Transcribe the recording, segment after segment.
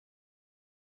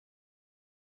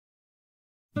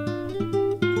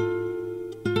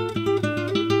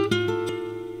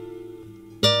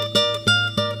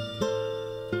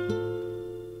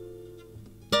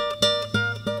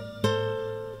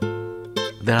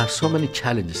There are so many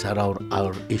challenges around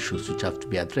our issues which have to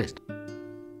be addressed.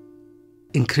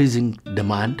 Increasing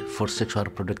demand for sexual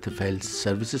reproductive health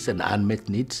services and unmet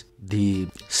needs. The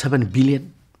 7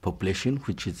 billion population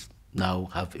which is now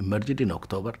have emerged in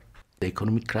October. The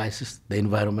economic crisis, the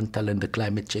environmental and the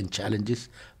climate change challenges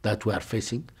that we are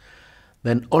facing.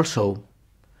 Then also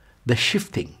the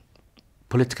shifting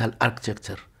political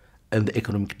architecture and the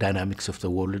economic dynamics of the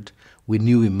world with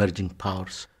new emerging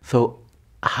powers. So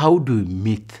how do we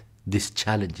meet these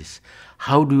challenges?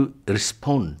 How do we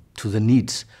respond to the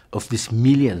needs of these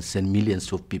millions and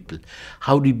millions of people?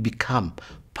 How do we become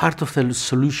part of the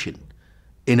solution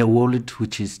in a world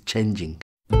which is changing?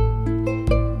 I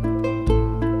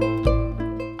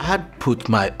had put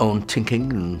my own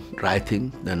thinking and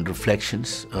writing and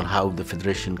reflections on how the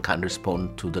Federation can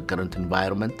respond to the current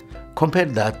environment.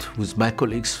 Compared that with my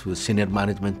colleagues, with senior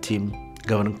management team,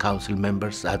 governing council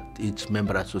members at each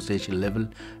member association level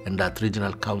and at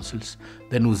regional councils,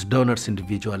 then with donors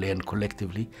individually and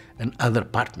collectively and other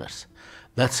partners.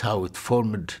 That's how it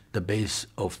formed the base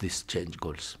of these change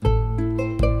goals.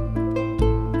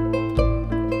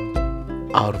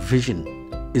 Our vision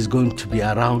is going to be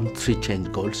around 3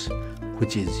 change goals,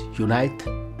 which is unite,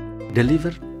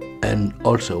 deliver, and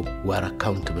also we are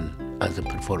accountable as a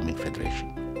performing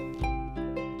federation.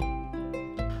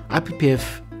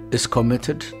 IPPF is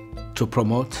committed to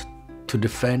promote, to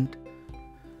defend,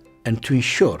 and to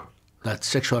ensure that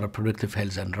sexual and reproductive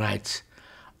health and rights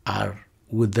are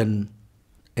within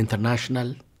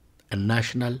international and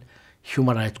national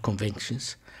human rights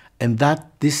conventions, and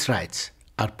that these rights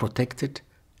are protected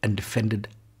and defended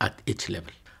at each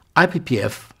level.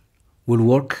 IPPF will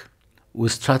work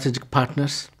with strategic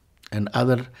partners and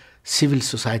other civil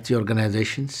society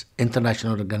organizations,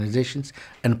 international organizations,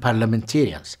 and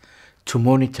parliamentarians to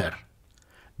monitor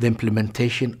the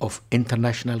implementation of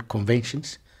international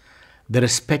conventions, the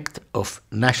respect of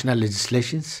national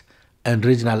legislations and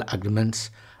regional agreements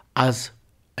as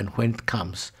and when it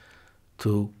comes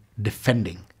to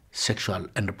defending sexual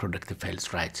and reproductive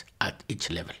health rights at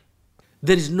each level.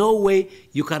 There is no way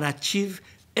you can achieve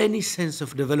any sense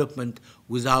of development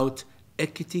without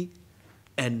equity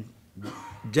and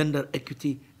gender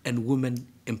equity and women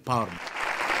empowerment.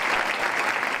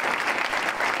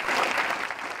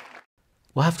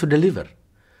 We have to deliver.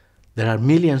 There are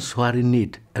millions who are in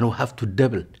need, and we have to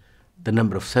double the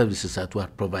number of services that we are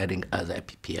providing as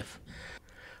IPPF.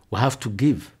 We have to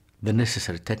give the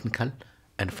necessary technical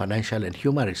and financial and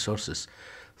human resources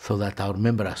so that our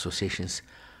member associations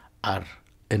are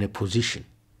in a position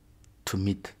to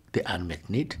meet the unmet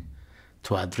need,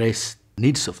 to address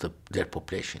needs of their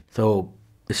population. So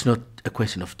it's not a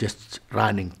question of just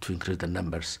running to increase the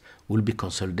numbers. We'll be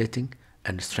consolidating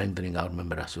and strengthening our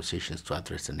member associations to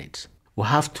address the needs. We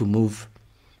have to move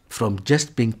from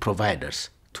just being providers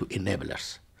to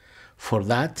enablers. For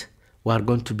that, we are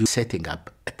going to be setting up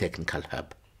a technical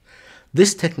hub.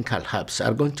 These technical hubs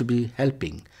are going to be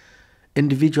helping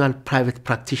individual private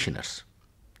practitioners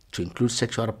to include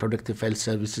sexual and reproductive health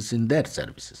services in their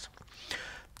services,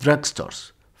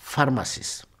 drugstores,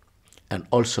 pharmacies, and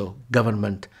also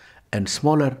government and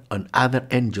smaller and other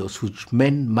NGOs whose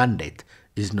main mandate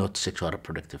is not sexual and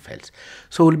reproductive health.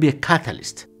 So it will be a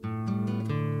catalyst.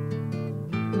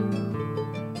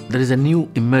 There is a new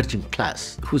emerging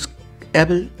class who's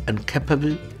able and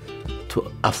capable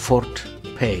to afford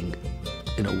paying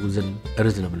within a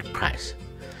reasonable price.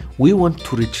 We want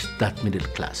to reach that middle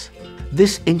class.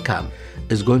 This income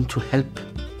is going to help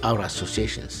our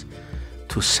associations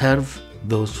to serve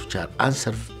those which are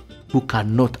unserved, who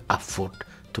cannot afford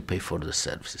to pay for the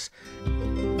services.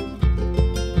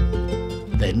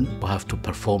 Then we have to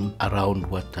perform around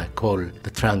what I call the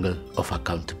triangle of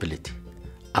accountability.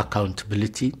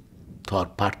 Accountability to our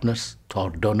partners, to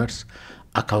our donors,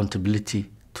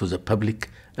 accountability to the public,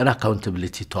 and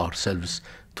accountability to ourselves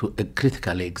to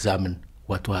critically examine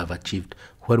what we have achieved,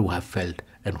 where we have failed,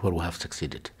 and where we have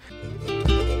succeeded.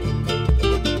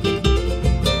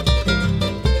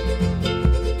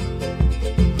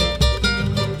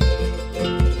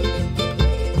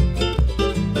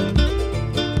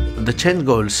 The change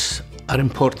goals are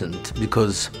important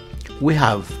because we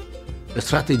have a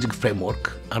strategic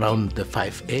framework around the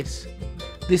 5 A's.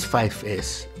 These 5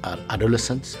 A's are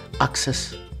adolescence,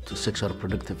 access to sexual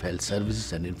reproductive health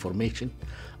services and information,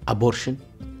 abortion,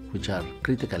 which are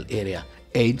critical area,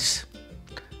 AIDS,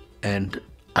 and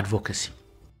advocacy.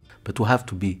 But we have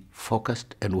to be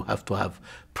focused and we have to have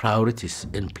priorities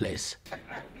in place.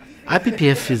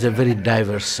 IPPF is a very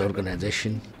diverse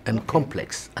organization and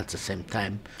complex at the same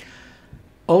time.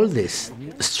 All these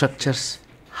structures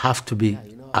have to be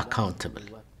accountable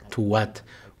to what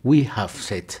we have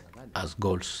set as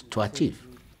goals to achieve.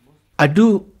 I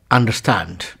do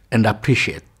understand and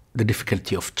appreciate the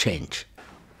difficulty of change.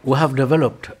 We have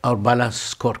developed our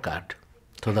balanced scorecard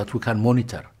so that we can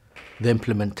monitor the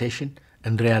implementation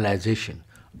and realization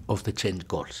of the change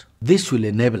goals. This will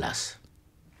enable us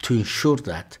to ensure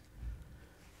that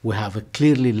we have a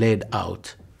clearly laid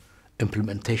out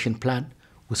implementation plan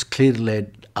with clearly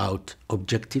laid out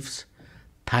objectives,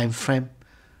 time frame,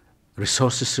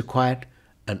 resources required,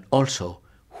 and also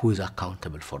who is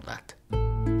accountable for that.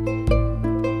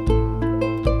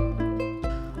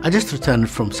 I just returned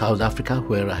from South Africa,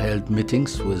 where I held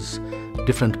meetings with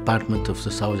different departments of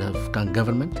the South African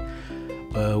government.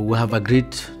 We have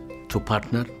agreed to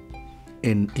partner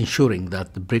in ensuring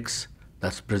that the BRICS,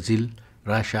 that's Brazil,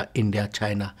 Russia, India,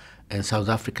 China, and South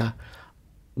Africa,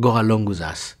 go along with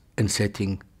us in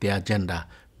setting the agenda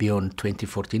beyond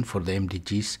 2014 for the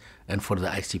MDGs and for the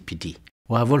ICPD.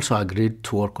 We have also agreed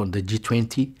to work on the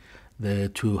G20,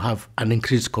 to have an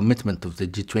increased commitment of the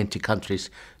G20 countries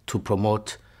to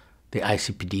promote the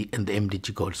ICPD and the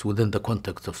MDG goals within the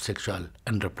context of sexual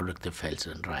and reproductive health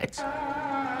and rights.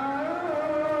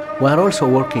 We are also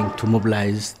working to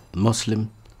mobilize Muslim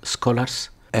scholars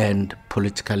and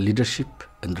political leadership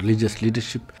and religious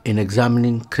leadership in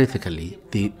examining critically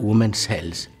the women's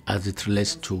health as it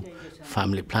relates to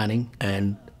family planning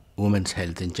and women's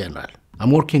health in general.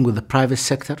 I'm working with the private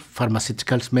sector,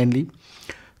 pharmaceuticals mainly,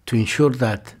 to ensure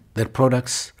that their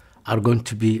products are going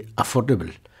to be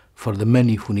affordable for the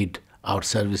many who need our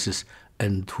services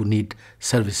and who need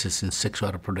services in sexual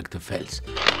and reproductive health.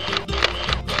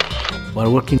 We're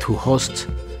working to host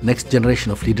Next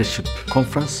Generation of Leadership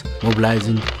Conference,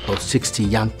 mobilizing about 60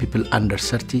 young people under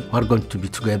 30 who are going to be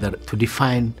together to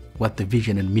define what the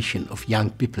vision and mission of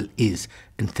young people is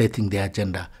in setting the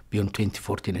agenda beyond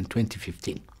 2014 and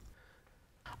 2015.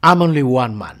 I'm only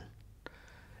one man.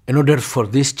 In order for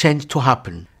this change to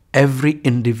happen, every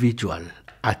individual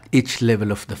at each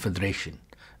level of the Federation,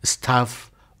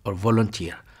 staff or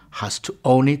volunteer, has to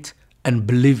own it and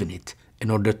believe in it in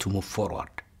order to move forward.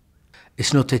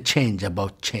 It's not a change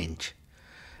about change.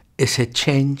 It's a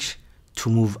change to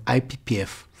move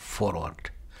IPPF forward.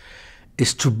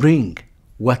 It's to bring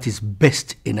what is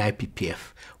best in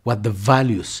IPPF, what the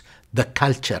values, the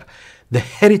culture, the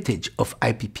heritage of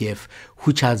IPPF,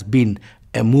 which has been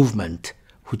a movement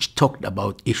which talked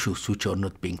about issues which are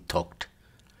not being talked,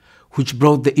 which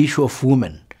brought the issue of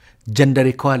women, gender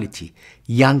equality,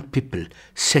 young people,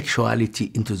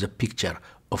 sexuality into the picture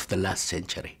of the last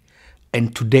century.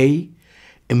 And today,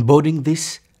 embodying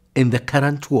this in the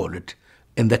current world,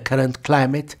 in the current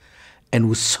climate, and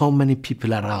with so many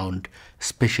people around,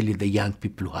 especially the young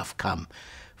people who have come,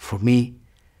 for me,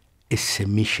 it's a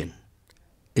mission,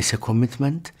 it's a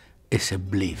commitment, it's a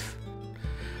belief.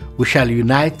 We shall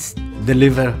unite,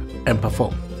 deliver, and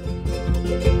perform.